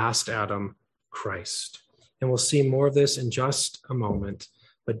in the last Adam, Christ. And we'll see more of this in just a moment.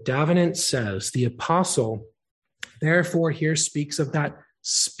 But Davenant says the apostle, therefore, here speaks of that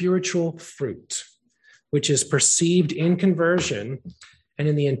spiritual fruit, which is perceived in conversion and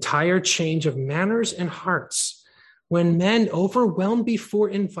in the entire change of manners and hearts, when men overwhelmed before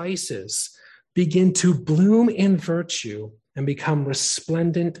in vices begin to bloom in virtue and become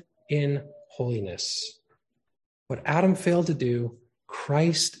resplendent in holiness. What Adam failed to do,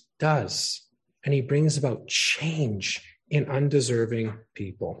 Christ does, and he brings about change in undeserving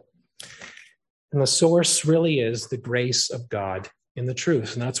people. And the source really is the grace of God in the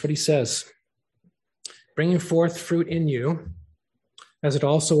truth. And that's what he says. Bringing forth fruit in you, as it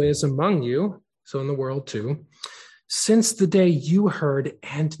also is among you, so in the world too, since the day you heard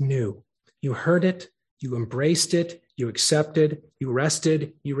and knew. You heard it, you embraced it, you accepted, you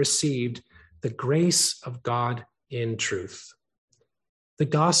rested, you received the grace of God in truth. The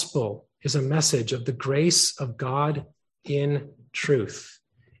gospel is a message of the grace of God in truth.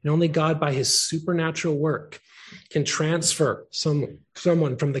 And only God, by his supernatural work, can transfer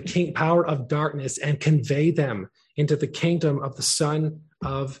someone from the power of darkness and convey them into the kingdom of the Son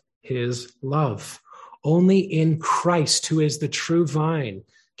of his love. Only in Christ, who is the true vine,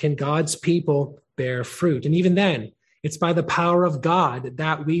 can God's people bear fruit. And even then, it's by the power of God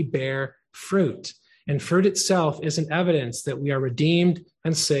that we bear fruit. And fruit itself is an evidence that we are redeemed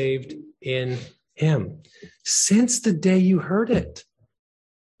and saved in him. Since the day you heard it.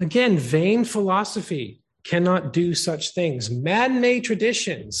 Again, vain philosophy cannot do such things. Man-made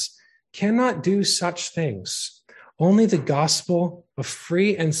traditions cannot do such things. Only the gospel of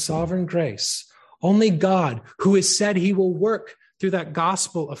free and sovereign grace, only God, who has said he will work through that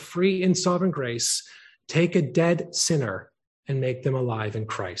gospel of free and sovereign grace, take a dead sinner and make them alive in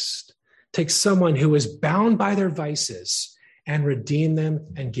Christ. Take someone who is bound by their vices and redeem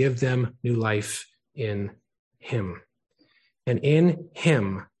them and give them new life in him. And in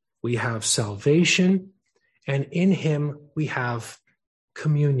him we have salvation, and in him we have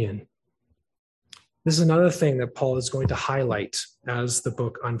communion. This is another thing that Paul is going to highlight as the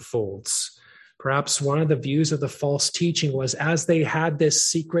book unfolds. Perhaps one of the views of the false teaching was, as they had this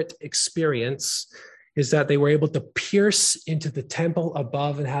secret experience, is that they were able to pierce into the temple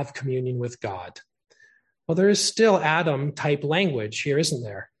above and have communion with God. Well, there is still Adam-type language here, isn't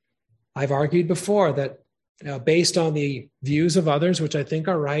there? I've argued before that based on the views of others, which I think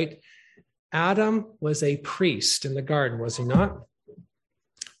are right, Adam was a priest in the garden, was he not?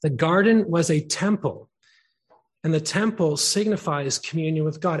 The garden was a temple, and the temple signifies communion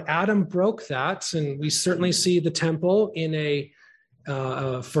with God. Adam broke that, and we certainly see the temple in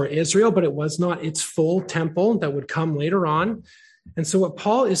for Israel, but it was not its full temple that would come later on. And so what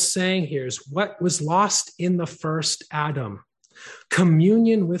Paul is saying here is what was lost in the first Adam,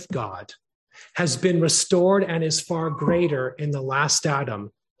 communion with God, has been restored and is far greater in the last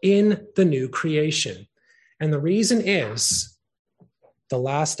Adam, in the new creation. And the reason is the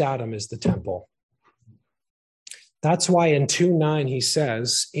last Adam is the temple. That's why in 2:9 he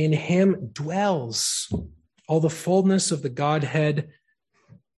says, in him dwells all the fullness of the Godhead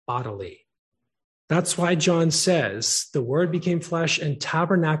bodily. That's why John says, the word became flesh and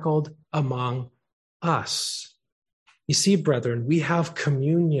tabernacled among us. You see, brethren, we have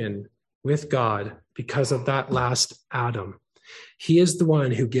communion with God because of that last Adam. He is the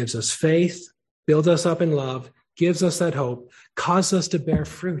one who gives us faith, builds us up in love, gives us that hope, causes us to bear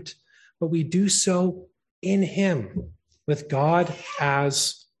fruit. But we do so in him, with God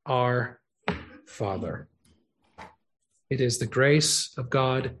as our Father. It is the grace of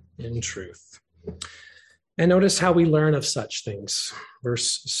God in truth. And notice how we learn of such things,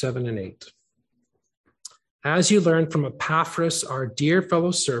 verse 7 and 8. As you learned from Epaphras, our dear fellow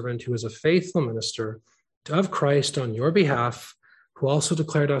servant, who is a faithful minister of Christ on your behalf, who also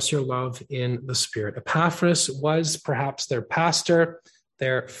declared us your love in the Spirit. Epaphras was perhaps their pastor,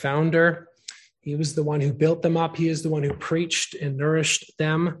 their founder. He was the one who built them up. He is the one who preached and nourished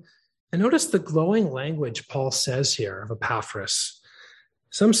them. And notice the glowing language Paul says here of Epaphras.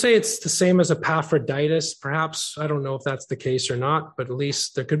 Some say it's the same as Epaphroditus. Perhaps, I don't know if that's the case or not, but at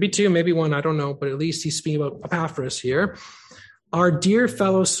least there could be two, maybe one, I don't know, but at least he's speaking about Epaphras here. Our dear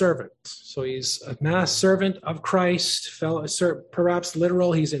fellow servant. So he's a mass servant of Christ, perhaps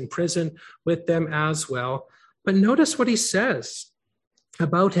literal, he's in prison with them as well. But notice what he says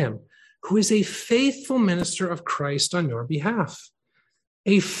about him, who is a faithful minister of Christ on your behalf.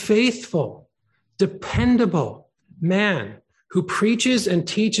 A faithful, dependable man who preaches and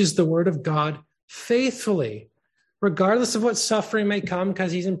teaches the word of God faithfully, regardless of what suffering may come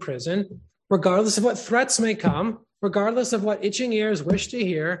because he's in prison, regardless of what threats may come, regardless of what itching ears wish to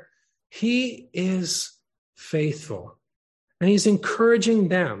hear, he is faithful. And he's encouraging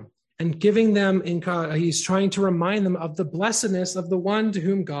them and giving them, he's trying to remind them of the blessedness of the one to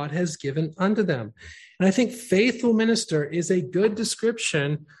whom God has given unto them. And I think faithful minister is a good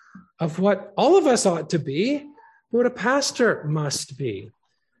description of what all of us ought to be, what a pastor must be.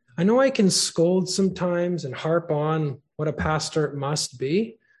 I know I can scold sometimes and harp on what a pastor must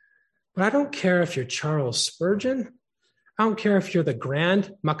be, but I don't care if you're Charles Spurgeon. I don't care if you're the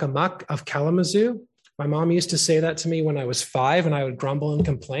Grand Muckamuck of Kalamazoo. My mom used to say that to me when I was 5, and I would grumble and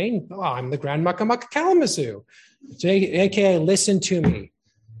complain. Oh, I'm the Grand Muckamuck of Kalamazoo. AKA, listen to me.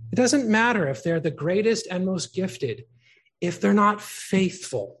 It doesn't matter if they're the greatest and most gifted, if they're not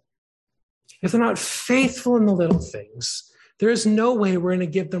faithful. If they're not faithful in the little things, there is no way we're going to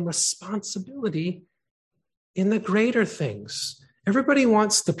give them responsibility in the greater things. Everybody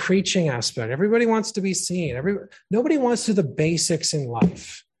wants the preaching aspect. Everybody wants to be seen. Nobody wants to do the basics in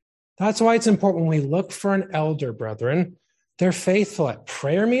life. That's why it's important when we look for an elder, brethren, they're faithful at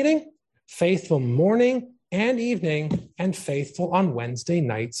prayer meeting, faithful morning and evening, and faithful on Wednesday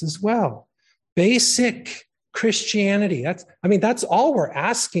nights as well. Basic Christianity. That's all we're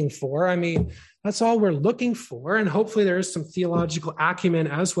asking for. That's all we're looking for. And hopefully there is some theological acumen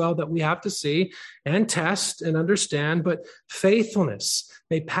as well that we have to see and test and understand. But faithfulness,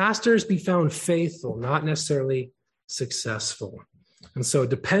 may pastors be found faithful, not necessarily successful. And so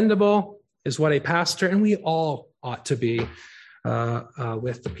dependable is what a pastor, and we all ought to be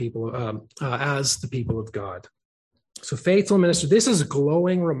with the people, as the people of God. So faithful minister, this is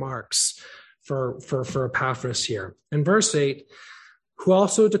glowing remarks for Epaphras here. In verse 8, who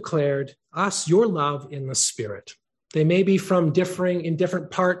also declared us your love in the Spirit. They may be from differing in different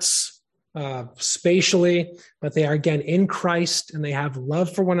parts spatially, but they are again in Christ, and they have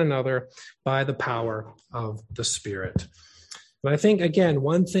love for one another by the power of the Spirit. But I think, again,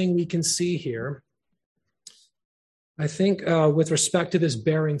 one thing we can see here, I think with respect to this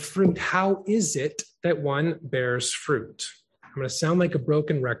bearing fruit, how is it that one bears fruit? I'm going to sound like a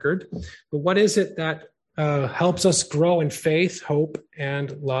broken record, but what is it that helps us grow in faith, hope,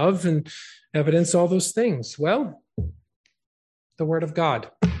 and love, and evidence all those things? Well, the Word of God,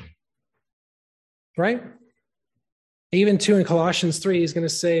 right? Even too in Colossians 3, he's going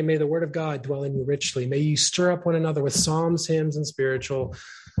to say, may the Word of God dwell in you richly. May you stir up one another with psalms, hymns, and spiritual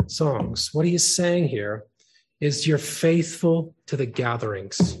songs. What he is saying here is you're faithful to the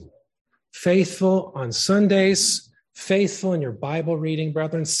gatherings, faithful on Sundays, faithful in your Bible reading,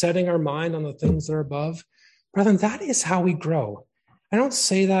 brethren, setting our mind on the things that are above. Brethren, that is how we grow. I don't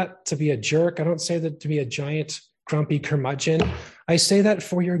say that to be a jerk. I don't say that to be a giant, grumpy curmudgeon. I say that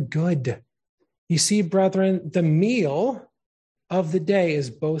for your good. You see, brethren, the meal of the day is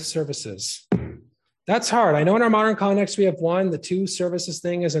both services. That's hard. I know in our modern context, we have the 2 services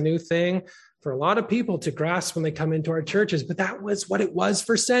thing is a new thing for a lot of people to grasp when they come into our churches, but that was what it was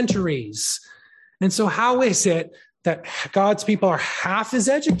for centuries. And so how is it that God's people are half as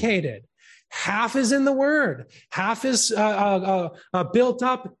educated, half is in the Word, half is built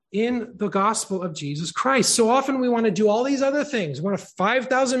up in the gospel of Jesus Christ? So often we want to do all these other things. We want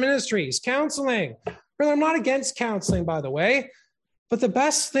 5,000 ministries, counseling. Brother, I'm not against counseling, by the way, but the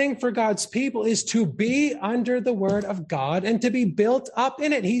best thing for God's people is to be under the Word of God and to be built up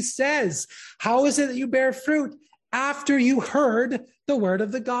in it. He says, how is it that you bear fruit? After you heard the word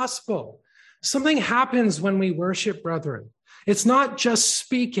of the gospel. Something happens when we worship, brethren. It's not just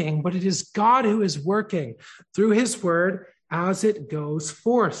speaking, but it is God who is working through his word as it goes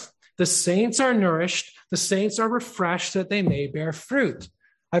forth. The saints are nourished, the saints are refreshed that they may bear fruit.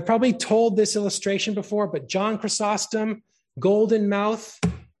 I've probably told this illustration before, but John Chrysostom, golden mouth,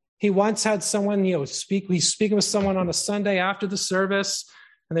 he once had someone, he's speaking with someone on a Sunday after the service,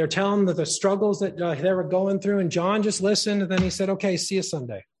 and they were telling him that the struggles that they were going through, and John just listened, and then he said, okay, see you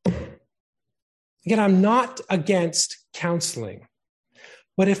Sunday. Again, I'm not against counseling,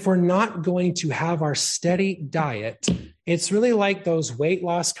 but if we're not going to have our steady diet, it's really like those weight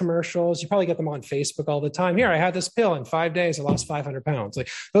loss commercials. You probably get them on Facebook all the time. Here, I had this pill in 5 days, I lost 500 pounds. Like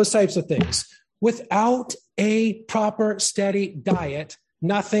those types of things. Without a proper steady diet,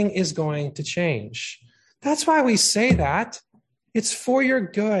 nothing is going to change. That's why we say that. It's for your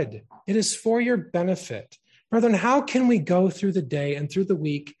good. It is for your benefit. Brethren, how can we go through the day and through the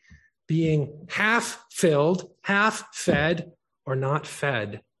week being half filled, half fed, or not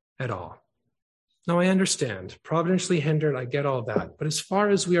fed at all? Now, I understand, providentially hindered, I get all that. But as far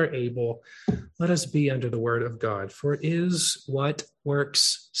as we are able, let us be under the word of God, for it is what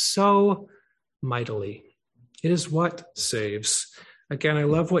works so mightily. It is what saves. Again, I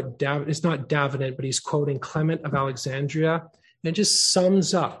love what it's not Davenant, but he's quoting Clement of Alexandria. And it just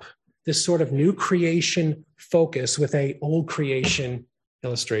sums up this sort of new creation focus with a old creation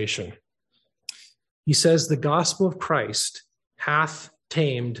illustration. He says, the gospel of Christ hath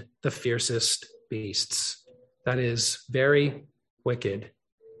tamed the fiercest beasts, that is, very wicked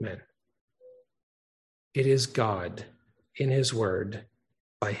men. It is God in his word,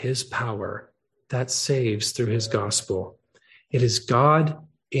 by his power, that saves through his gospel. It is God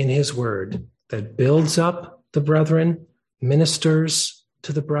in his word that builds up the brethren, ministers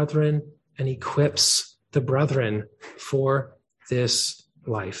to the brethren, and equips the brethren for this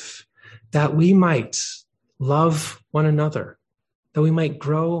life, that we might love one another, that we might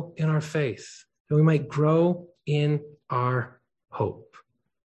grow in our faith, that we might grow in our hope.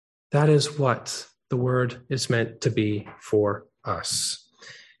 That is what the word is meant to be for us.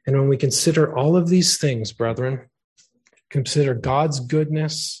 And when we consider all of these things, brethren, consider God's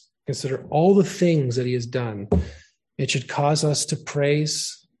goodness, consider all the things that he has done, it should cause us to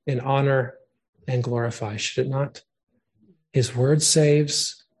praise and honor and glorify, should it not? His word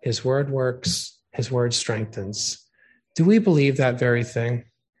saves, his word works, his word strengthens. Do we believe that very thing?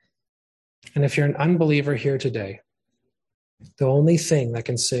 And if you're an unbeliever here today, the only thing that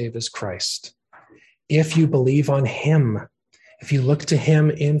can save is Christ. if you believe on him, if you look to him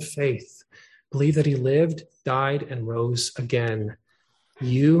in faith, believe that he lived, died, and rose again,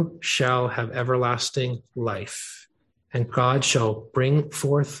 you shall have everlasting life, and God shall bring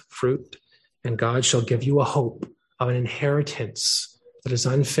forth fruit, and God shall give you a hope of an inheritance that is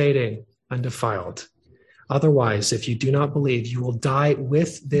unfading, undefiled. Otherwise, if you do not believe, you will die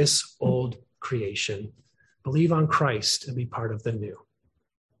with this old creation. Believe on Christ and be part of the new.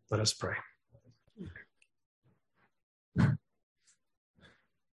 Let us pray.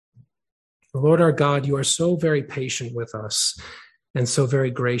 Lord our God, you are so very patient with us and so very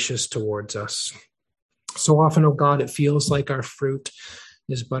gracious towards us. So often, oh God, it feels like our fruit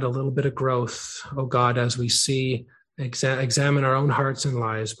is but a little bit of growth, oh God, as we see, examine our own hearts and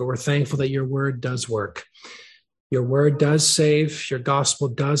lives. But we're thankful that your word does work. Your word does save. Your gospel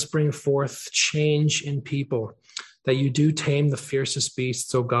does bring forth change in people, that you do tame the fiercest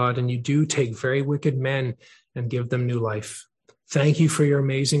beasts, oh God, and you do take very wicked men and give them new life. Thank you for your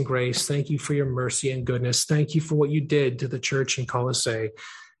amazing grace. Thank you for your mercy and goodness. Thank you for what you did to the church in Colossae.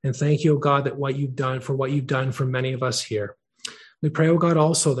 And thank you, oh God, that what you've done for many of us here. We pray, oh God,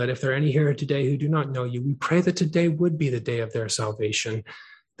 also that if there are any here today who do not know you, we pray that today would be the day of their salvation,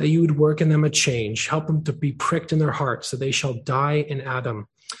 that you would work in them a change, help them to be pricked in their hearts, so they shall die in Adam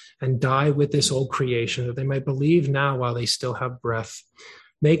and die with this old creation, that they might believe now while they still have breath.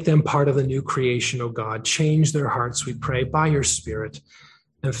 Make them part of the new creation, O God. Change their hearts, we pray, by your Spirit.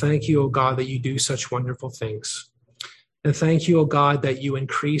 And thank you, O God, that you do such wonderful things. And thank you, O God, that you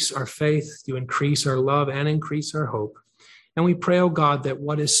increase our faith, you increase our love, and increase our hope. And we pray, O God, that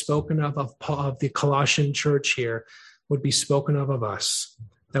what is spoken of the Colossian church here would be spoken of us,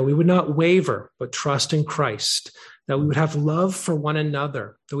 that we would not waver, but trust in Christ, that we would have love for one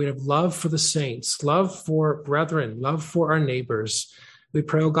another, that we would have love for the saints, love for brethren, love for our neighbors. We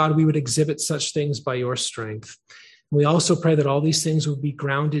pray, oh God, we would exhibit such things by your strength. We also pray that all these things would be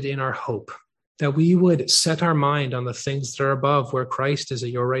grounded in our hope, that we would set our mind on the things that are above, where Christ is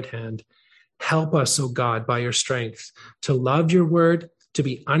at your right hand. Help us, oh God, by your strength, to love your word, to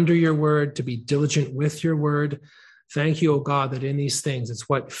be under your word, to be diligent with your word. Thank you, oh God, that in these things, it's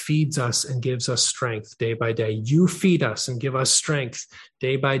what feeds us and gives us strength day by day. You feed us and give us strength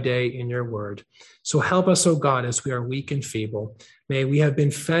day by day in your word. So help us, oh God, as we are weak and feeble. May we have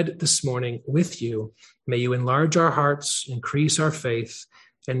been fed this morning with you. May you enlarge our hearts, increase our faith,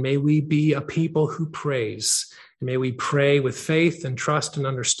 and may we be a people who praise. And may we pray with faith and trust and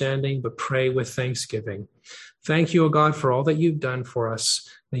understanding, but pray with thanksgiving. Thank you, O God, for all that you've done for us.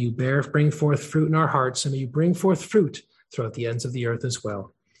 May you bring forth fruit in our hearts, and may you bring forth fruit throughout the ends of the earth as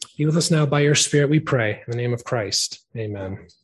well. Be with us now by your Spirit, we pray. In the name of Christ, amen.